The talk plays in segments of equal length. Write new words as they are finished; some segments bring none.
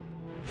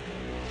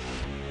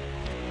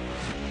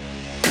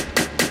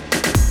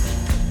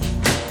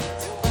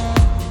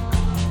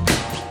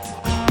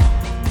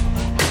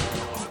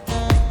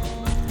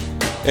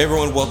Hey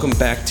everyone, welcome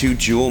back to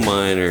Jewel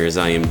Miners.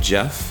 I am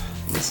Jeff.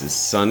 This is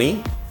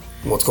Sunny.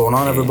 What's going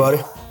on, everybody?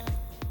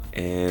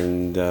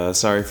 And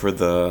sorry for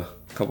the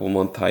couple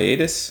month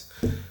hiatus.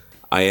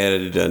 I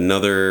added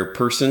another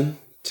person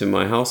to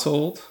my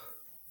household,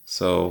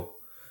 so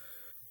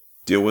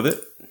deal with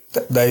it.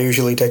 That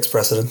usually takes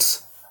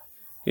precedence.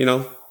 You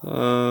know,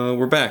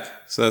 we're back,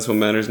 so that's what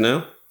matters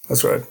now.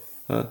 That's right.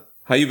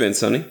 How you been,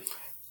 Sonny?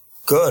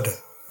 Good.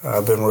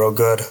 I've been real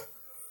good.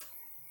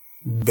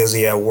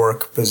 Busy at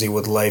work, busy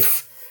with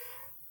life.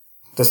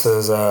 This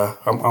is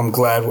I'm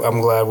glad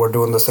we're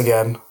doing this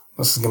again.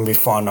 This is gonna be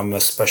fun. I'm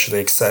especially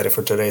excited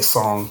for today's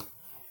song.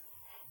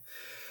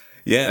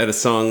 Yeah, I had a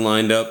song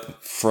lined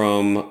up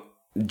from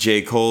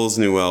J. Cole's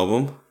new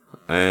album,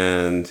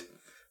 and I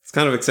was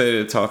kind of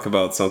excited to talk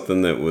about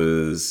something that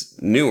was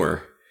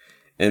newer.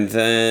 And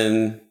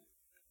then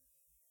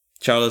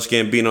Childish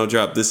Gambino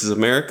dropped This Is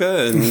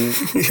America, and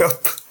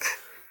Yep.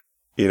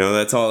 You know,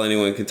 that's all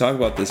anyone can talk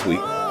about this week.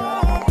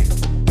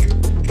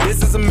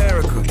 This is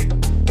America.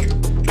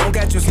 Don't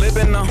catch you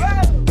slipping now.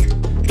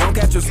 Don't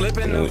catch you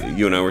slipping.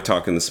 You and I were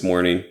talking this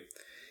morning,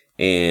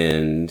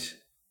 and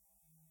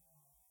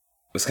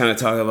was kind of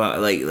talking about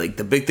like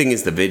the big thing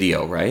is the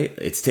video, right?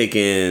 It's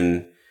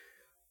taken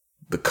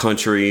the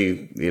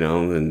country, you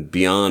know, and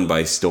beyond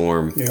by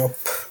storm. Yep.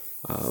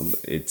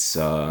 It's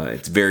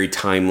very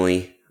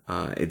timely.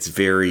 It's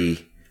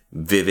very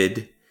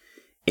vivid,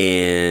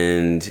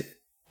 and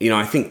you know,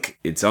 I think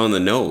it's on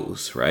the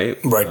nose, right?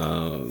 Right.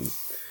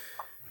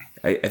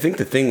 I think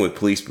the thing with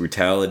police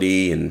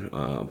brutality and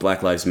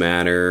Black Lives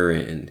Matter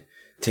and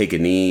Take a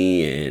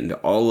Knee and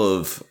all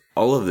of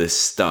this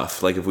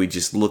stuff, like if we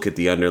just look at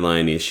the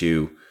underlying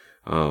issue,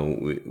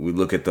 we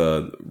look at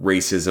the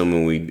racism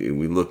and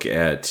we look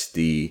at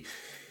the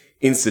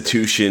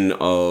institution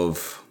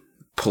of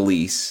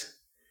police,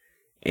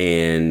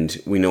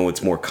 and we know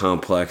it's more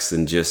complex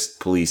than just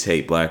police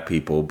hate black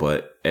people,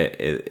 but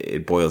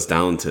it boils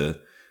down to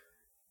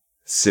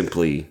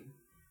simply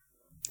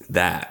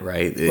that,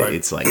 right? Right.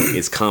 It's like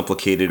it's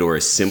complicated or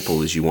as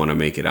simple as you want to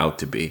make it out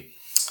to be.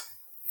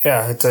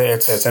 Yeah,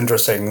 it's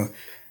interesting.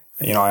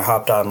 You know, I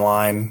hopped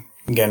online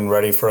getting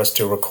ready for us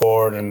to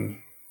record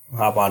and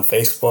hop on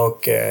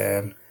Facebook,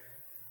 and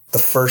the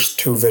first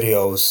two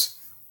videos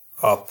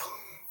up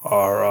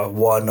are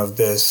one of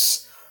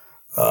this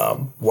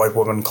white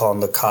woman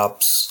calling the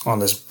cops on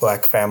this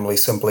black family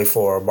simply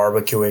for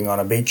barbecuing on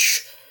a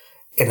beach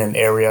in an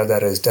area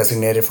that is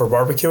designated for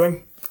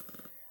barbecuing.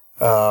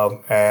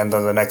 And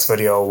then the next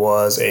video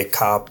was a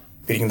cop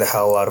beating the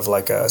hell out of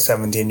like a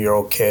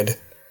 17-year-old kid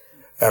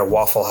at a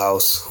Waffle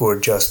House who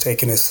had just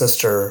taken his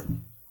sister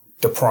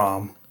to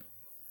prom,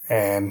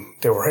 and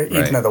they were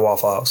eating at the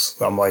Waffle House.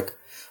 So I'm like,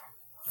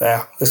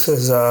 yeah, this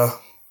is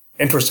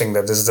interesting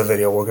that this is the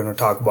video we're going to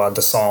talk about.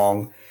 The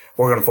song,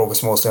 we're going to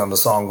focus mostly on the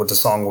song, but the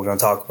song we're going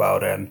to talk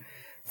about. And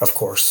of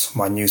course,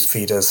 my news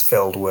feed is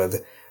filled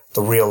with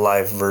the real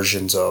life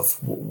versions of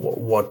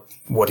what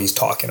he's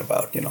talking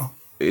about, you know.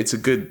 It's a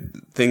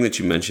good thing that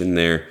you mentioned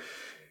there.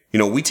 You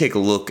know, we take a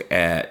look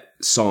at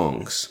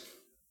songs.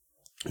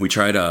 We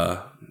try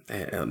to,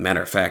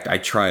 matter of fact, I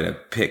try to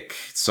pick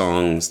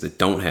songs that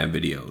don't have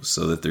videos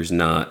so that there's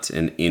not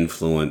an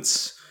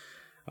influence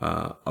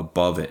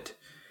above it.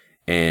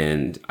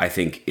 And I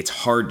think it's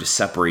hard to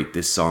separate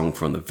this song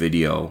from the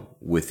video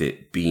with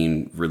it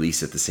being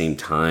released at the same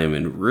time.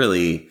 And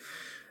really,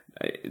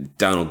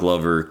 Donald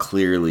Glover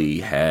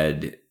clearly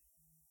had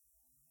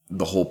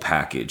the whole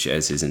package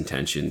as his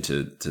intention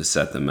to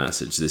set the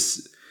message.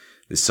 This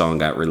song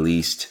got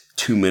released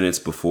 2 minutes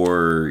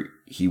before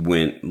he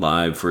went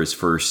live for his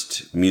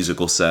first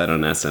musical set on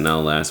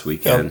SNL last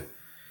weekend. Yep.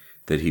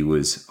 That he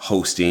was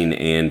hosting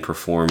and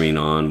performing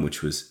on,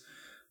 which was,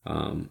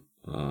 it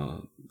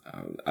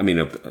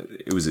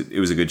was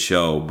a good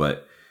show,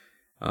 but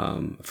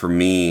for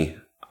me,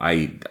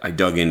 I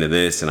dug into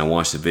this and I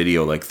watched the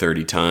video like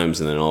 30 times,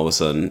 and then all of a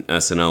sudden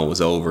SNL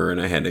was over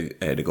and I had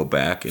to go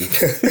back and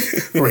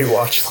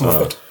rewatch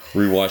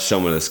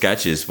some of the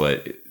sketches.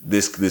 But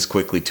this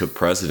quickly took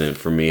precedent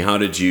for me. How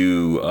did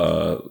you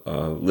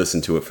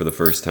listen to it for the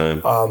first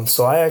time?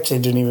 So I actually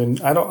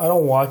I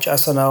don't watch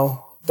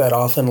SNL that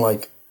often.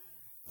 Like,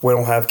 we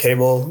don't have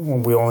cable,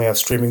 we only have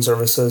streaming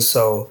services,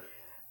 so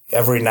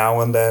every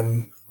now and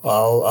then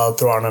I'll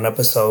throw on an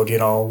episode, you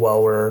know,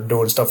 while we're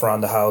doing stuff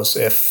around the house,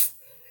 if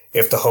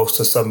the host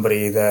is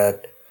somebody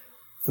that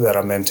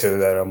I'm into,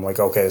 that I'm like,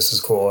 okay, this is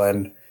cool.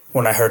 And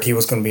when I heard he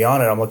was going to be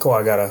on it, I'm like, oh,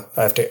 I gotta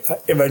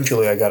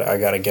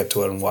get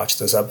to it and watch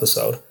this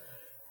episode.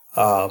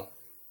 But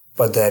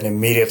then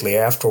immediately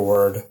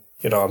afterward,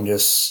 you know, I'm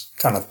just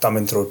kind of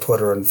thumbing through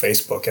Twitter and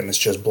Facebook, and it's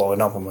just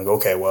blowing up. I'm like,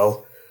 okay,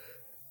 well,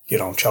 you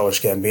know,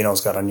 Childish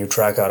Gambino's got a new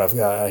track out.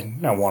 I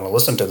want to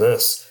listen to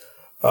this.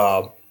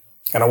 And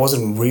I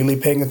wasn't really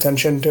paying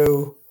attention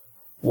to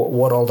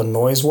what all the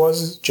noise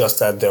was, just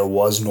that there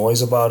was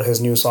noise about his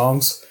new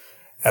songs.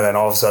 And then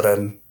all of a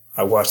sudden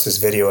I watched this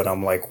video and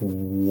I'm like,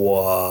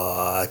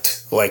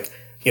 what? Like,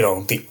 you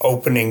know, the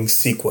opening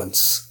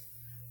sequence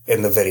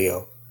in the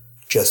video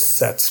just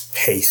sets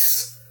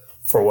pace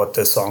for what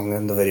this song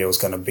and the video is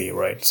going to be,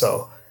 right?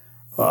 So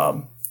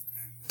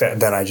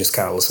then I just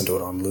kind of listened to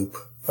it on loop.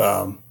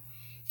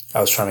 I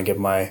was trying to get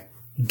my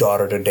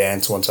daughter to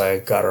dance once I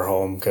got her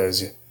home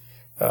because,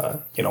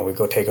 we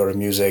go take her to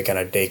music, and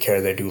at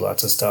daycare they do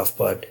lots of stuff,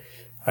 but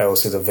I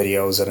always see the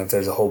videos, and if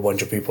there's a whole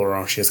bunch of people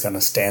around, she just kind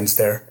of stands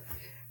there.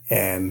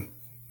 And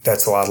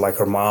that's a lot like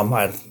her mom.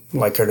 I'd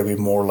like her to be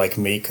more like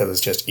me because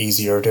it's just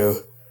easier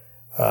to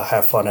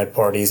have fun at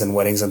parties and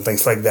weddings and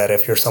things like that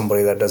if you're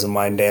somebody that doesn't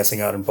mind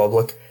dancing out in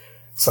public.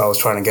 So I was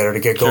trying to get her to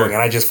get going,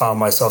 and I just found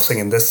myself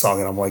singing this song,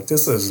 and I'm like,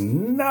 this is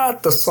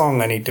not the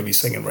song I need to be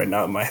singing right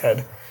now in my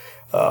head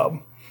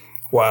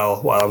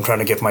while I'm trying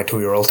to get my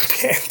 2-year-old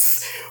to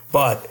dance.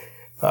 But,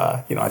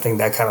 I think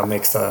that kind of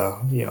makes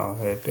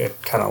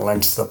it kind of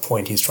lends to the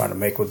point he's trying to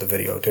make with the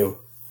video, too.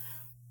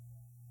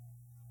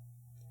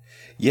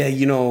 Yeah,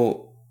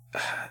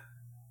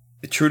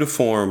 true to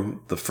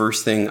form, the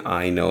first thing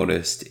I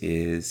noticed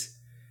is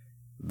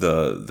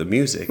the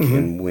music. Mm-hmm.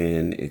 And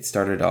when it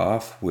started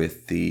off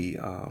with the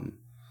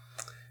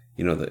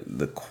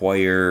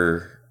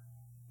choir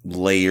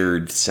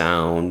layered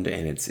sound,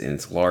 and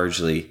it's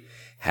largely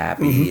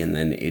happy, mm-hmm. and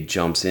then it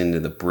jumps into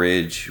the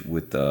bridge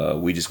with the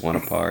 "We just want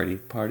to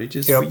party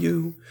just for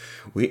you."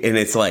 And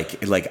it's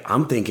like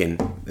I'm thinking,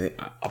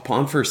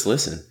 upon first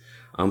listen,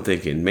 I'm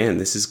thinking, man,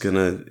 this is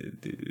gonna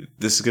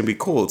be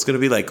cool. It's gonna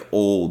be like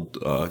old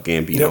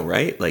Gambino,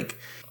 right? Like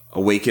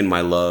 "Awaken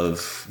My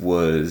Love"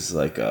 was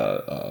like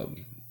a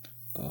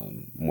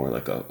more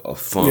like a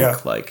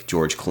funk, like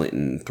George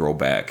Clinton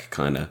throwback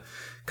kind of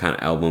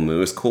album. It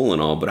was cool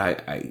and all, but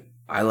I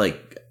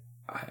like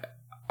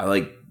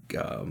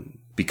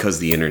Because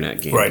the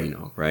Internet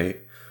Gambino, right?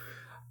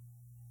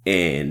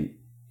 And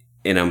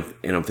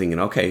I'm thinking,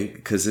 okay,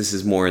 because this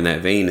is more in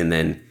that vein, and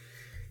then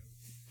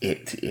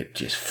it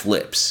just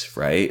flips,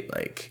 right?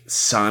 Like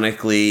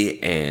sonically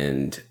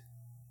and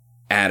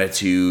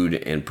attitude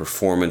and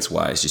performance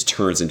wise, just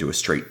turns into a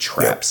straight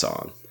trap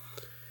song.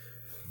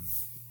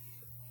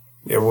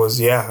 It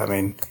was, I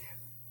mean,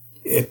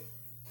 it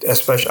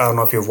especially. I don't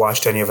know if you've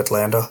watched any of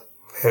Atlanta,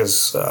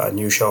 his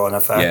new show on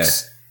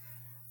FX,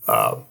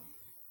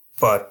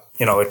 but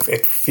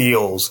it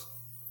feels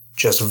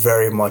just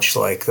very much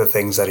like the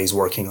things that he's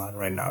working on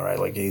right now, right?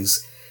 Like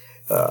he's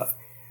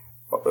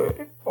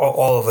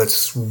all of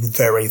it's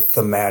very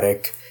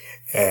thematic,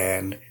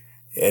 and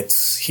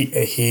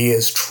he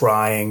is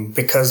trying,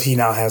 because he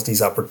now has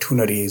these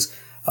opportunities,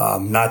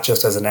 not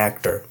just as an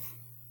actor,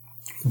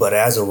 but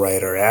as a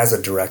writer, as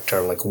a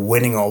director, like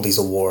winning all these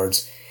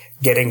awards,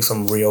 getting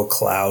some real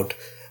clout,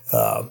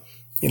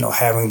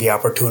 having the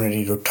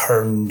opportunity to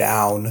turn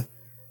down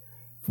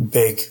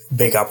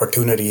big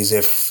opportunities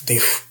if they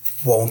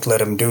won't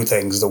let him do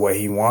things the way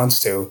he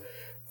wants to.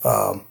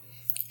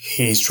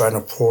 He's trying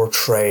to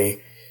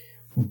portray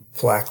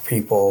Black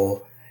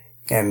people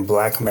and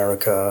Black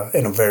America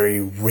in a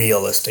very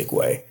realistic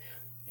way,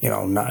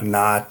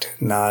 not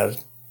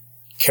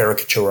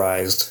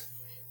caricaturized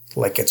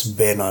like it's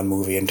been on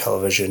movie and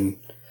television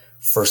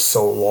for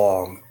so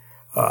long.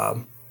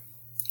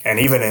 And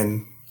even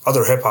in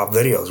other hip hop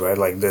videos, right?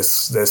 Like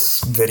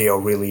this video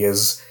really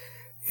is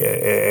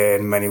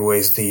in many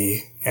ways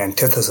the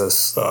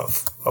antithesis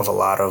of a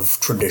lot of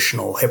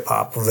traditional hip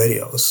hop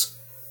videos.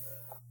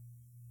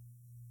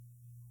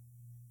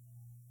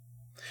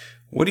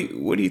 What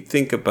do you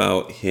think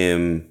about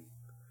him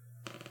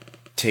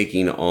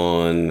taking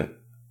on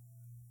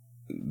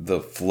the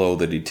flow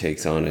that he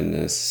takes on in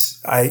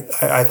this?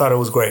 I thought it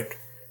was great.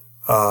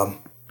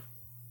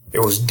 It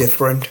was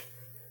different,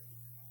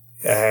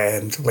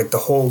 and like the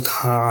whole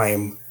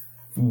time,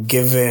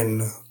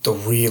 given the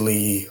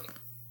really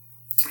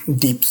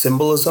deep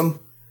symbolism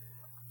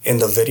in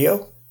the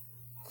video,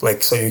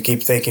 like, so you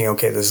keep thinking,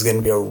 okay, this is going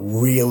to be a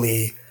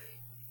really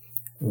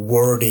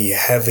wordy,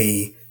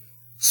 heavy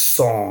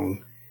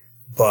song,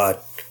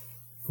 but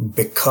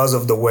because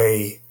of the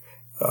way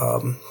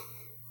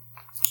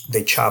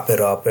they chop it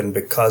up, and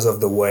because of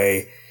the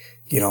way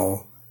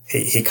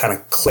he kind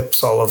of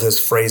clips all of his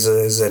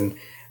phrases and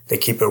they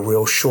keep it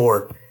real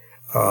short,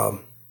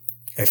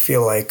 I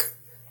feel like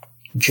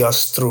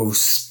just through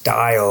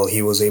style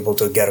he was able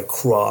to get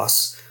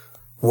across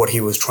what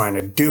he was trying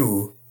to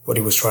do, what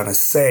he was trying to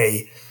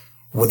say,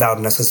 without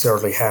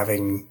necessarily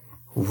having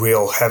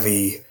real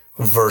heavy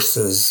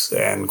verses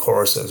and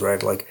choruses,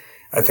 right? Like,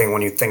 I think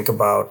when you think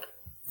about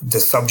the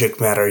subject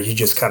matter, you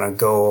just kind of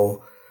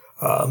go,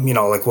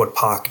 like what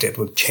Pac did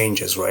with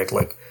Changes, right?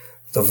 Like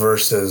the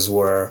verses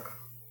were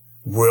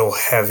real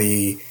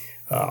heavy,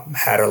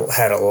 had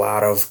a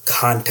lot of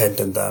content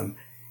in them,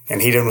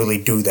 and he didn't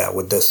really do that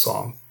with this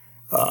song.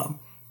 The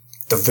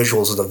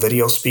visuals of the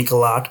video speak a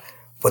lot,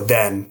 but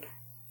then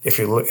if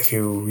you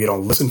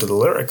listen to the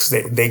lyrics,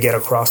 they get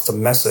across the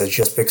message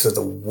just because of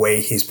the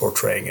way he's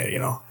portraying it,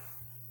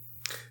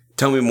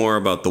 Tell me more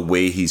about the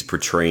way he's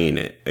portraying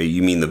it.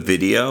 You mean the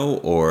video,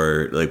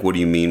 or like what do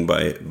you mean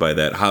by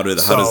that? How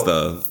does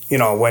the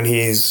when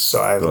he's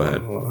Go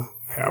ahead.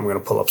 I'm going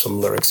to pull up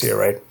some lyrics here,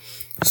 right?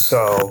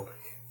 So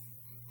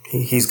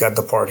he's got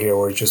the part here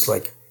where it's just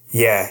like,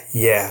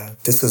 Yeah,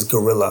 this is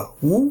Gorilla.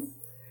 Woo.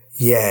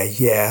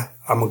 Yeah,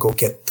 I'm gonna go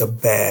get the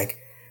bag.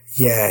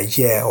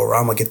 Yeah, or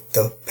I'm gonna get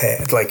the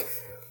pad. Like,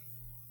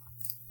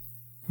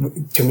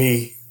 to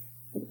me,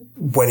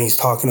 when he's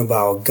talking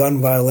about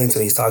gun violence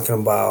and he's talking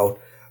about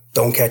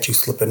don't catch you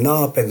slipping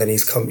up, and then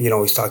he's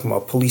talking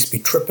about police be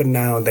tripping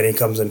now, and then he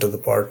comes into the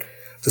part,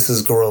 this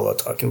is Gorilla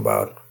talking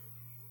about,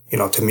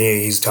 to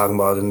me, he's talking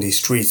about in these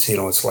streets,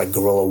 it's like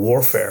guerrilla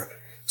warfare.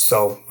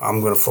 So I'm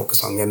going to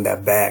focus on getting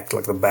that bag,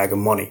 like the bag of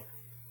money.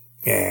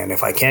 And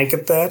if I can't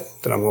get that,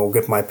 then I'm going to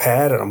get my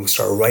pad and I'm going to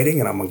start writing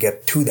and I'm going to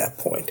get to that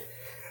point.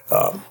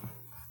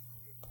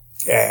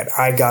 And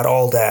I got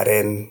all that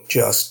in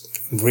just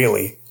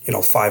really,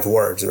 5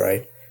 words,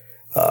 right?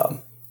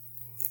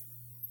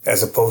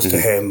 As opposed to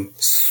him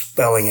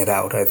spelling it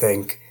out. I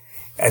think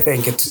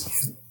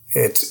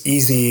it's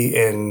easy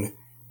in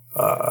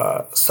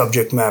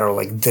subject matter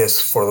like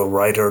this for the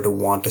writer to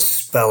want to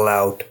spell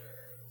out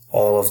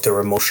all of their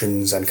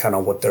emotions and kind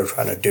of what they're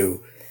trying to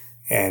do.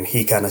 And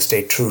he kind of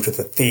stayed true to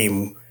the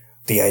theme,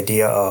 the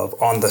idea of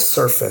on the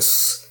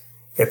surface,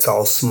 it's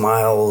all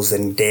smiles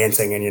and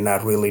dancing and you're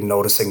not really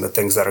noticing the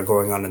things that are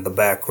going on in the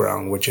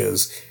background, which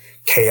is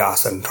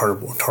chaos and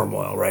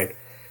turmoil, right?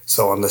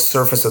 So on the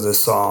surface of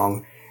this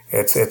song,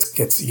 it's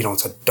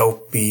a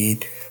dope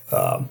beat.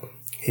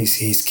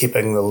 He's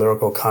keeping the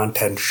lyrical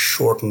content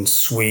short and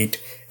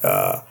sweet,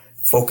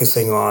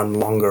 focusing on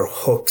longer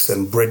hooks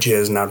and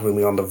bridges, not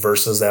really on the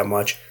verses that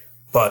much.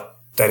 But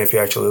then if you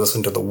actually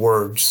listen to the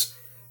words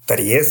that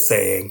he is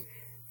saying,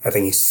 I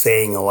think he's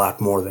saying a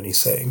lot more than he's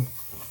saying.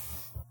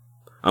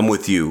 I'm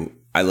with you.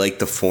 I like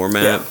the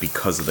format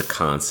because of the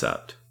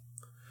concept.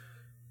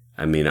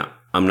 I mean,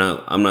 I'm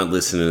not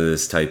listening to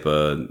this type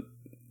of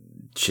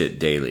shit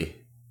daily.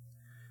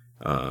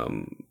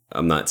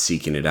 I'm not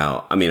seeking it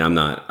out. I mean, I'm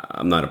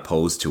not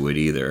opposed to it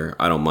either.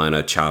 I don't mind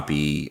a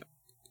choppy.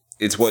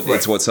 It's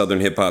what Southern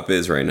hip hop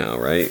is right now,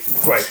 right?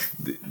 Right.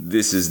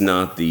 This is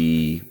not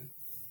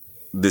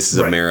this is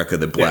America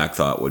that Black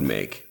Thought would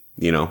make.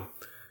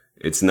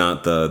 It's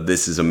not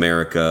this is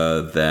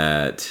America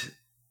that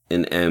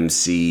an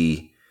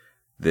MC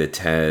that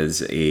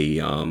has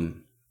a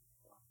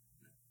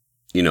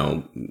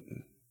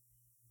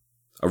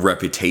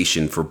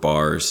reputation for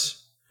bars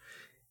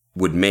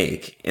would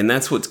make. And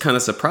that's what kind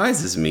of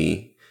surprises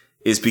me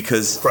is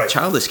because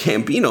Childish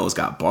Gambino's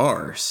got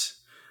bars.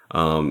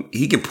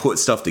 He can put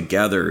stuff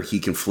together. He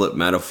can flip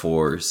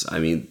metaphors. I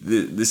mean,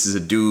 this is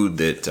a dude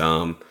that,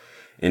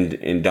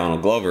 in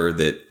Donald Glover,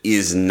 that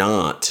is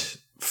not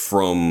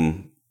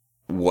from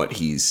what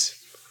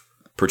he's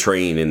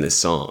portraying in this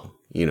song,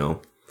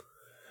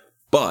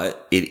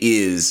 but it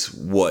is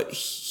what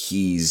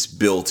he's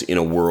built in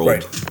a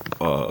world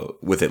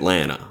with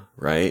Atlanta,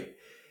 right?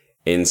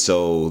 And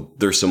so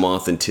there's some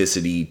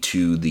authenticity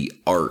to the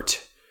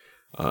art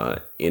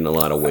in a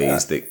lot of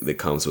ways that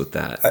comes with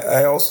that.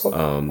 I also,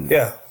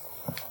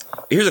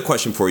 Here's a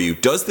question for you.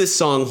 Does this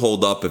song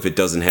hold up if it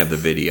doesn't have the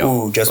video?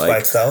 Ooh, just by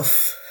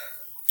itself?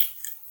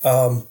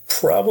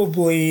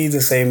 Probably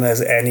the same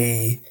as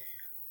any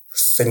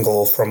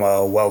single from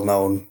a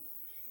well-known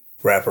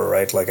rapper,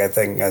 right? Like I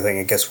think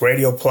it gets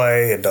radio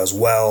play. It does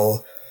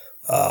well.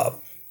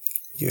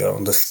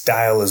 The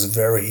style is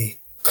very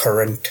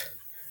current.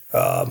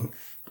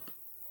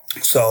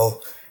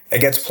 So it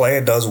gets play.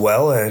 It does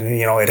well, and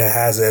it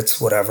has its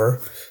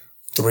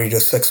 3 to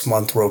 6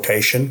 month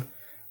rotation,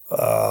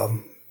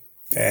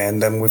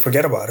 and then we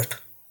forget about it.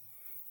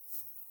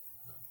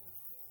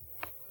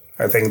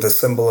 I think the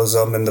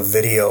symbolism in the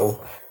video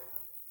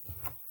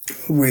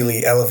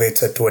really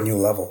elevates it to a new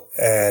level.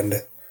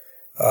 And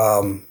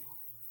I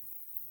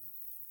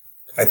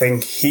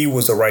think he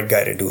was the right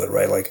guy to do it,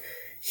 right? Like,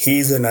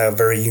 he's in a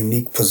very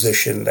unique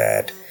position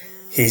that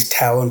he's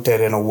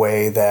talented in a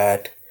way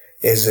that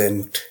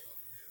isn't,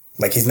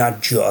 like, he's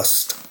not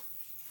just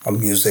a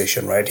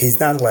musician, right?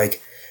 He's not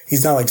like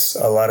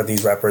a lot of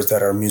these rappers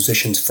that are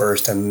musicians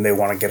first and they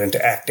want to get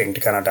into acting to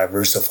kind of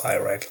diversify,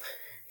 right?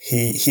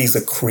 He's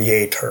a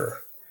creator.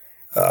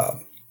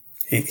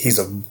 He's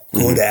a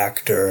good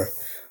actor.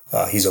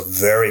 He's a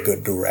very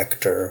good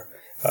director.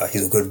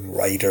 He's a good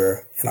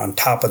writer. And on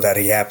top of that,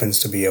 he happens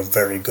to be a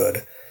very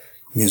good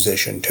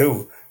musician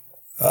too.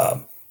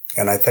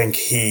 And I think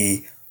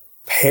he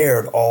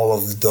paired all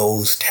of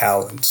those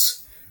talents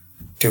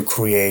to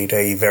create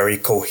a very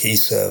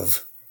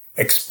cohesive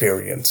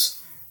experience.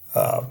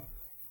 I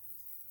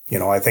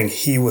think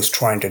he was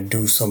trying to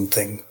do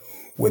something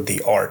with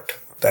the art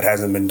that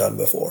hasn't been done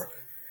before.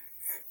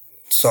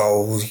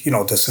 So,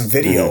 this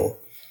video,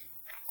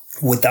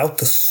 without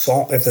the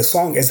song, if the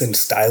song isn't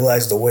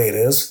stylized the way it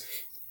is,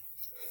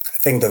 I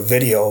think the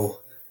video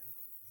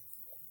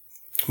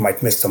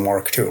might miss the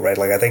mark too, right?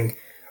 Like, I think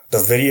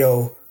the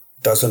video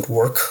doesn't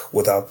work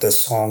without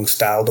this song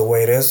styled the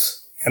way it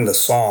is, and the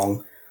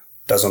song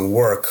doesn't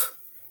work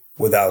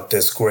without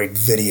this great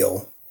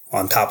video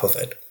on top of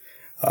it.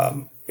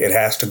 It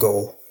has to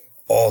go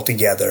all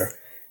together.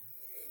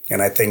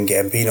 And I think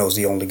Gambino's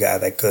the only guy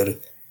that could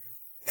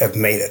have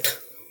made it.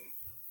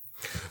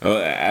 Oh,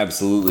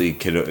 absolutely.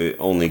 Could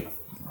only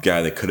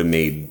guy that could have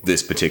made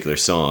this particular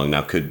song.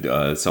 Now, could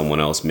someone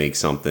else make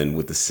something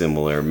with a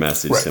similar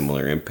message,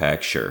 similar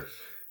impact? Sure,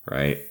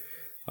 right.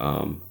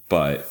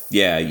 But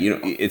yeah,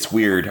 it's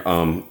weird.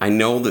 I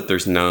know that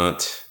there's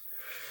not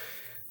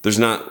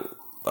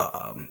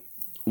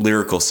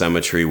lyrical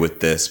symmetry with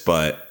this,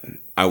 but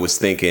I was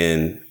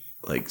thinking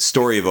like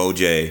Story of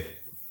OJ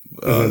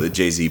that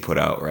Jay-Z put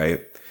out,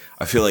 right?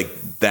 I feel like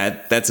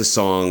that's a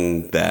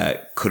song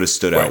that could have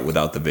stood out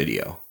without the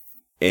video,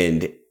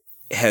 and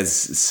has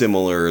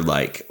similar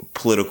like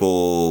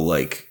political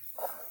like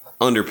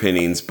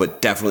underpinnings,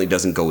 but definitely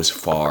doesn't go as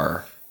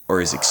far or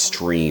as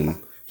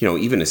extreme,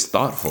 even as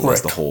thoughtful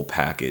as the whole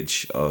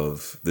package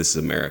of This Is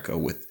America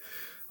with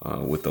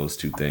those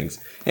two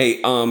things.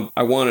 Hey,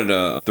 I wanted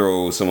to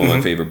throw some of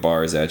my favorite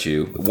bars at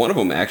you. One of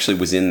them actually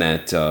was in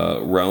that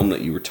realm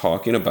that you were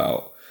talking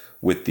about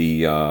with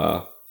the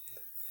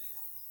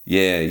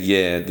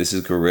this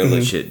is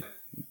guerrilla shit.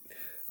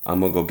 I'm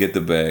gonna go get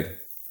the bag,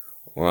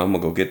 or I'm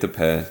gonna go get the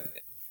pad.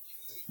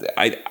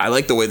 I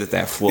like the way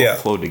that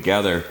flowed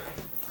together.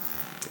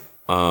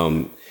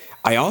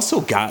 I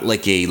also got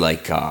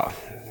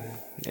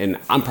and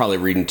I'm probably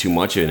reading too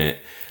much in it.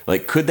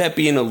 Like, could that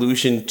be an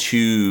allusion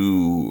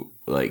to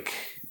like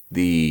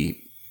the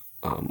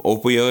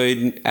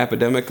opioid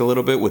epidemic a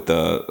little bit with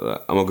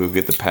the I'm gonna go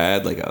get the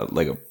pad, like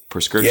a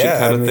prescription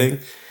kind of thing,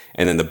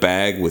 and then the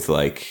bag with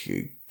like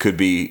could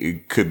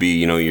be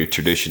your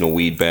traditional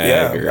weed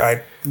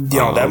bag.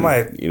 That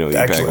might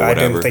actually, I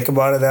didn't think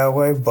about it that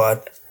way,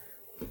 but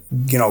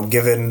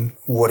given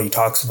what he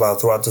talks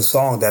about throughout the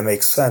song, that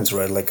makes sense,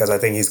 right? Like, because I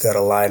think he's got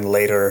a line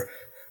later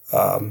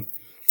in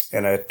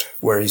it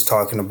where he's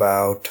talking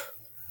about,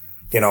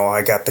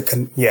 I got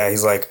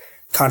he's like,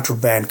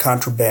 contraband,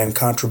 contraband,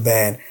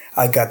 contraband.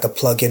 I got the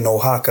plug in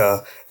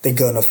Oaxaca. They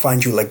gonna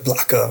find you like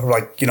Blanca.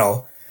 Like,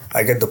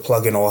 I get the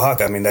plug in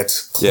Oaxaca. I mean,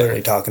 that's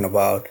clearly talking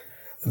about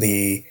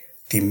the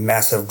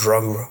massive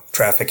drug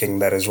trafficking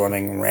that is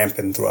running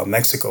rampant throughout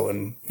Mexico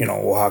and,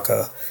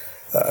 Oaxaca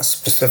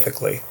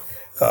specifically.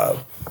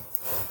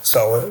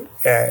 So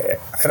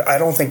I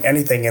don't think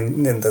anything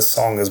in this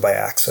song is by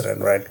accident,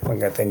 right?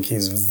 Like, I think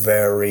he's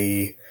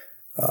very,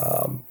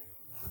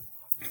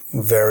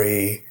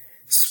 very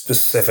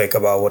specific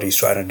about what he's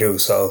trying to do.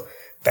 So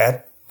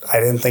that, I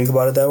didn't think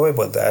about it that way,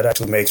 but that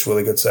actually makes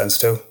really good sense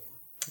too.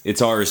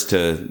 It's ours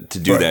to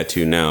do that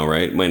too now,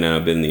 right? It might not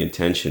have been the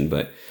intention,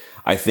 but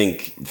I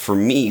think for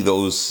me,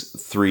 those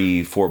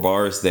 3-4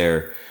 bars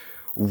there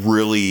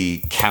really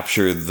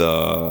capture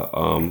the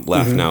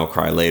laugh now,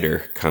 cry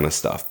later kind of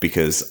stuff.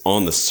 Because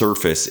on the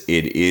surface,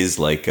 it is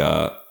like,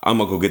 I'm going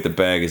to go get the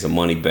bag as a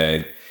money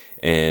bag,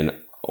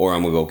 or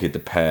I'm going to go get the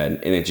pad.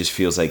 And it just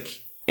feels like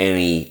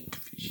any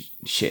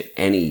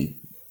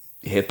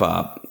hip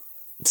hop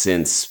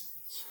since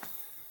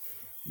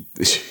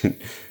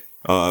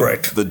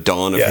the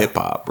dawn of hip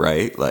hop,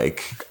 right?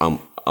 Like, I'm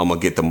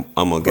gonna get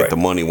the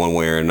money one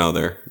way or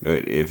another,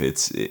 if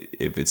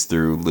it's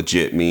through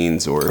legit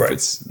means or if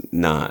it's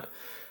not.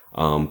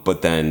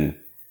 But then,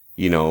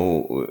 this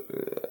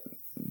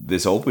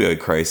opioid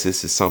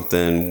crisis is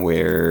something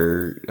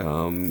where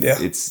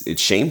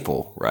it's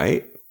shameful,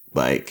 right?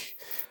 Like,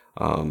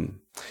 Ken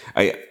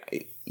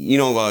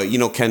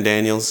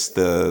Daniels,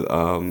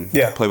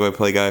 the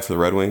play-by-play guy for the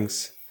Red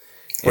Wings,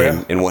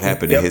 and what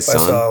happened to his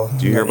son.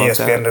 Do you hear about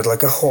ESPN did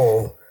like a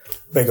whole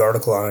big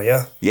article on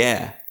it.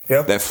 Yeah.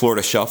 That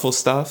Florida Shuffle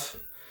stuff.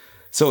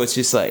 So it's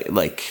just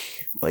like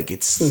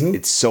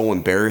it's so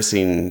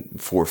embarrassing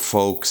for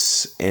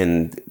folks,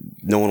 and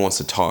no one wants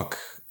to talk,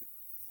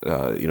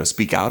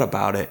 speak out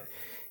about it,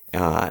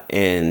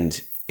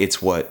 and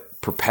it's what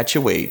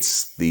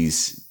perpetuates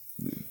these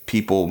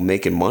people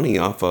making money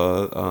off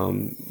of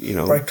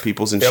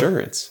people's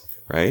insurance,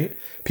 right?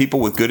 People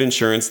with good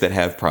insurance that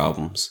have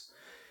problems,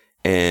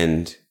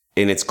 and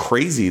it's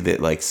crazy that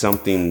like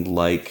something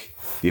like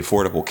the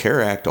Affordable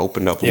Care Act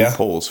opened up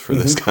loopholes for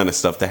this kind of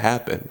stuff to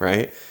happen,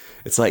 right?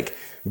 It's like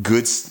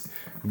good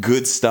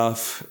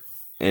stuff,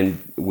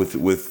 and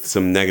with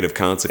some negative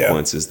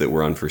consequences that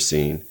were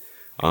unforeseen.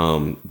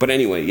 But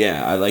anyway,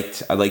 I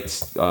liked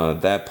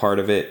that part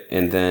of it,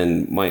 and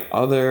then my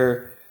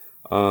other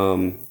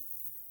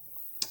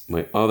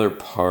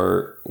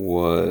part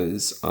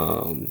was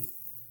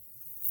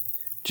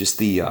just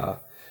the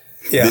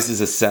this is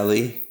a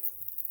celly,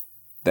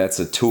 that's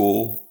a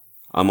tool,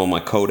 I'm on my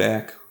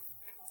Kodak.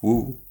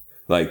 Woo.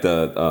 Like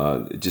that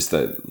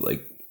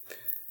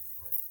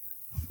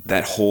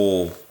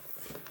whole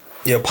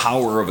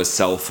power of a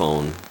cell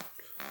phone.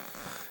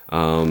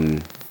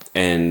 And,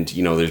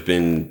 there's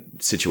been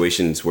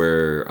situations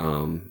where,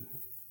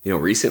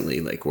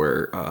 recently, like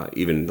where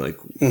even like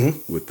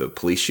with the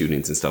police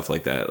shootings and stuff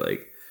like that,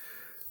 like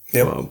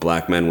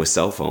black men with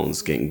cell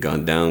phones getting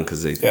gunned down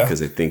because they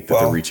think that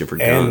they're reaching for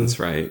guns,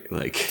 right?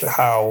 Like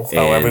how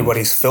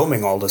everybody's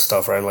filming all this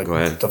stuff, right? Like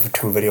the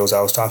 2 videos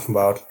I was talking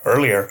about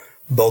earlier,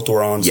 both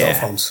were on cell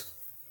phones.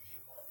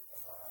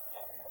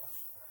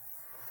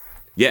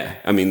 Yeah,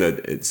 I mean,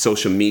 the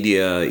social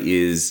media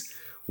is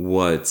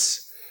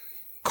what's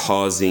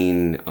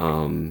causing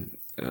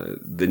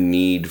the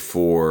need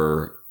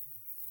for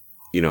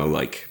you know,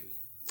 like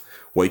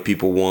white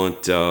people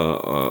want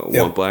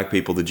black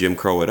people to Jim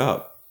Crow it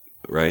up,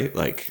 right?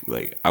 Like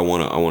I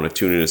want to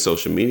tune into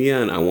social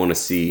media and I want to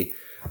see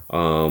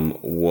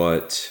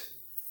what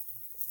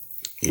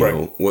you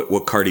know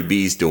what Cardi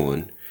B's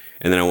doing,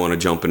 and then I want to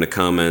jump into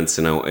comments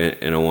and I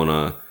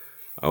want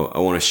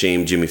to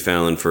shame Jimmy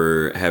Fallon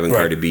for having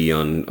Cardi B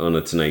on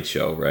a Tonight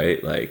Show,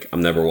 right? Like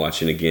I'm never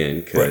watching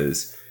again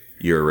because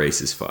you're a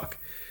racist fuck.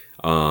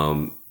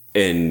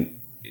 And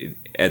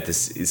at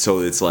this, so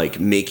it's like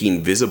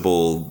making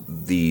visible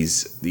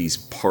these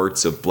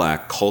parts of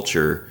black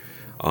culture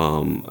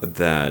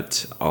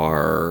that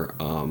are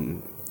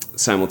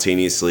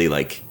simultaneously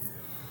like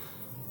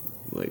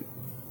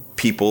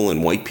people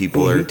and white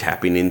people are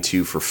tapping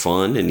into for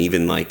fun, and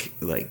even like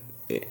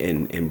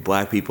and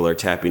black people are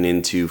tapping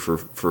into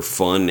for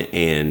fun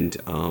and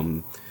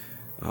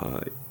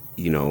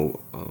you know,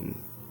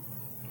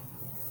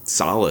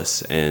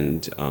 solace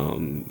and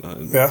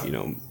you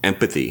know,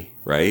 empathy,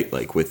 right?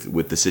 Like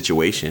with the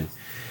situation,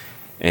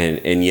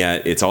 and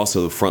yet it's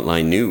also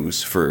frontline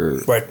news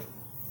for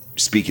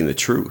speaking the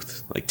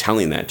truth, like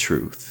telling that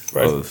truth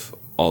of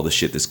all the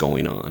shit that's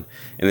going on.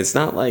 And it's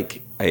not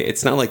like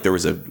there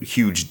was a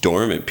huge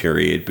dormant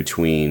period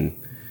between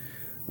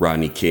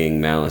Rodney King,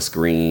 Malice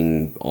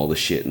Green, all the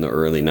shit in the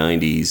early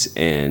 90s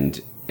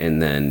and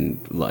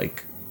then,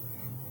 like,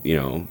 you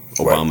know,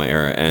 Obama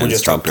era ends, we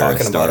just Trump stopped era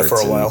talking about it for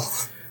a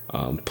starts,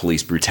 while.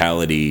 Police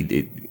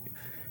brutality.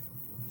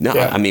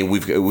 I mean,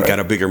 we've got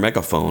a bigger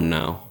megaphone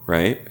now,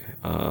 right?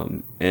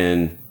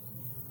 And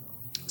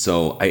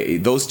so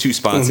those two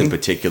spots in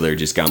particular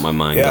just got my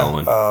mind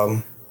going.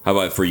 How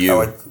about for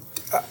you?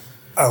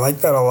 I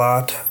like that a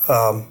lot.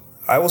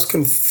 I was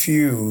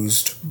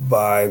confused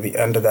by the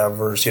end of that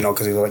verse, you know,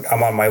 because he's like,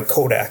 I'm on my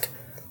Kodak.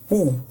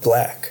 Ooh,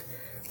 black.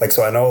 Like,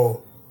 so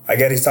I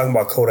get he's talking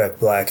about Kodak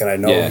Black, and I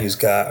know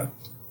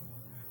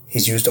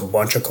he's used a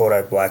bunch of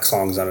Kodak Black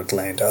songs on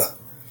Atlanta.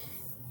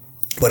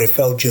 But it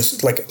felt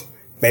just like,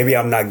 maybe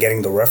I'm not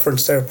getting the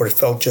reference there, but it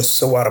felt just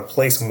so out of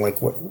place. I'm like,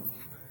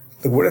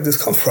 where did this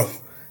come from?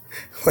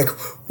 Like,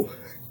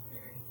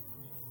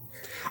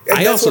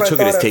 I also took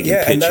it as taking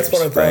pictures, and that's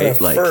what I thought right?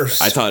 at like,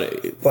 first. I thought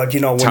it but, you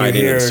know, when tied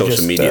you hear into social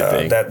just, media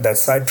thing. that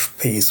side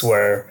piece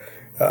where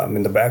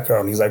in the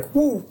background he's like,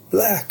 "Woo,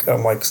 black."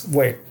 I'm like,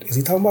 wait, is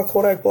he talking about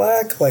Kodak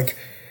Black? Like,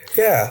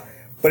 yeah.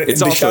 But it's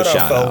the also a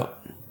shout out.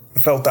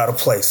 Felt out of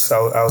place.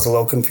 So I was a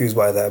little confused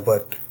by that,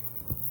 but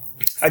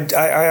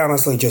I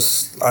honestly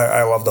just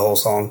I love the whole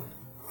song.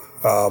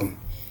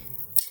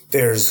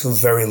 There's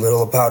very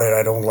little about it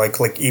I don't like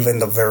even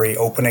the very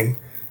opening.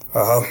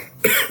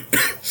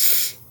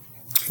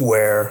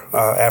 Where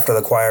after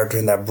the choir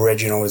during that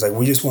bridge, you know, he's like,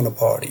 we just want to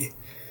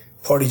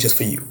party just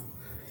for you.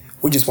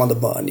 We just want the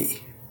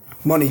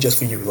money just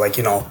for you. Like,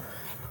 you know,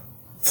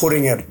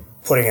 putting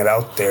it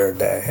out there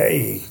that,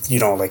 hey, you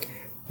know, like,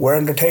 we're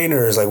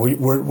entertainers, like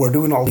we're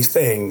doing all these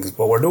things,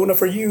 but we're doing it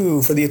for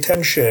you, for the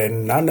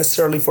attention, not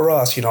necessarily for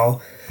us, you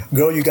know.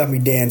 Girl, you got me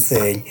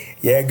dancing.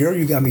 Yeah, girl,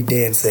 you got me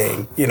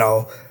dancing. You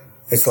know,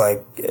 it's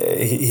like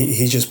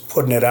he's just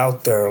putting it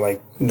out there,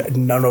 like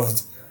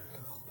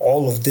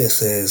all of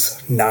this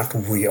is not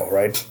real,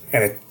 right?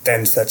 And it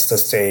then sets the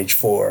stage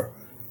for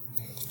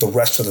the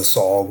rest of the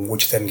song,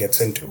 which then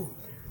gets into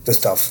the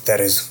stuff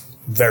that is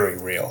very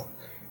real.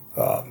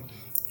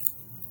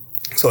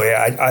 So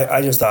yeah,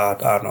 I just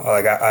thought, I don't know,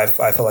 like I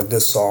felt like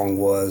this song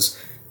was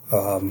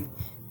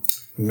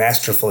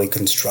masterfully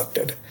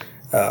constructed.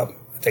 I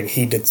think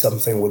he did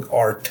something with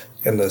art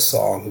in this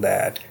song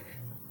that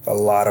a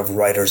lot of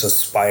writers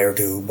aspire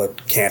to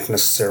but can't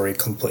necessarily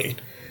complete,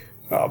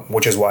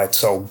 which is why it's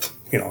so,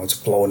 you know, it's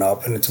blown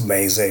up and it's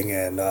amazing.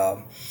 And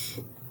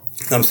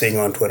I'm seeing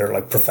on Twitter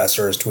like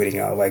professors tweeting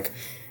out, like,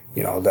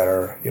 you know, that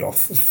are, you know,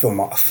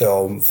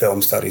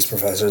 film studies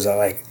professors are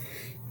like,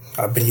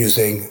 I've been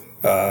using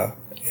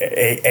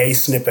a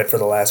snippet for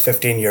the last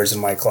 15 years in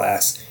my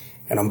class,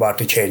 and I'm about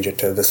to change it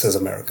to This Is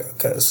America,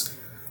 because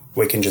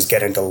we can just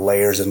get into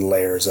layers and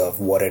layers of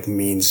what it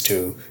means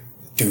to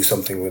do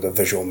something with a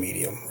visual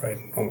medium, right?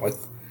 I'm like,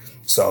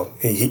 so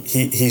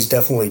he's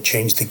definitely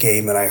changed the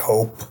game, and I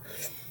hope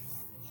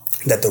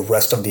that the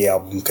rest of the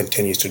album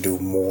continues to do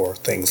more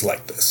things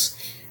like this.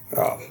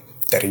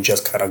 That he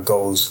just kind of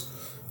goes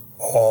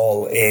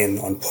all in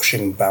on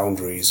pushing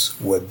boundaries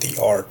with the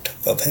art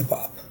of hip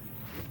hop.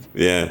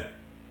 Yeah,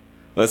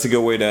 that's a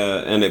good way to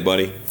end it,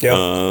 buddy.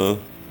 Yeah.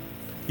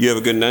 You have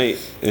a good night,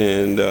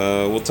 and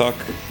we'll talk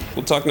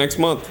next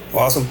month.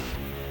 Awesome.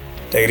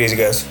 Take it easy,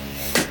 guys.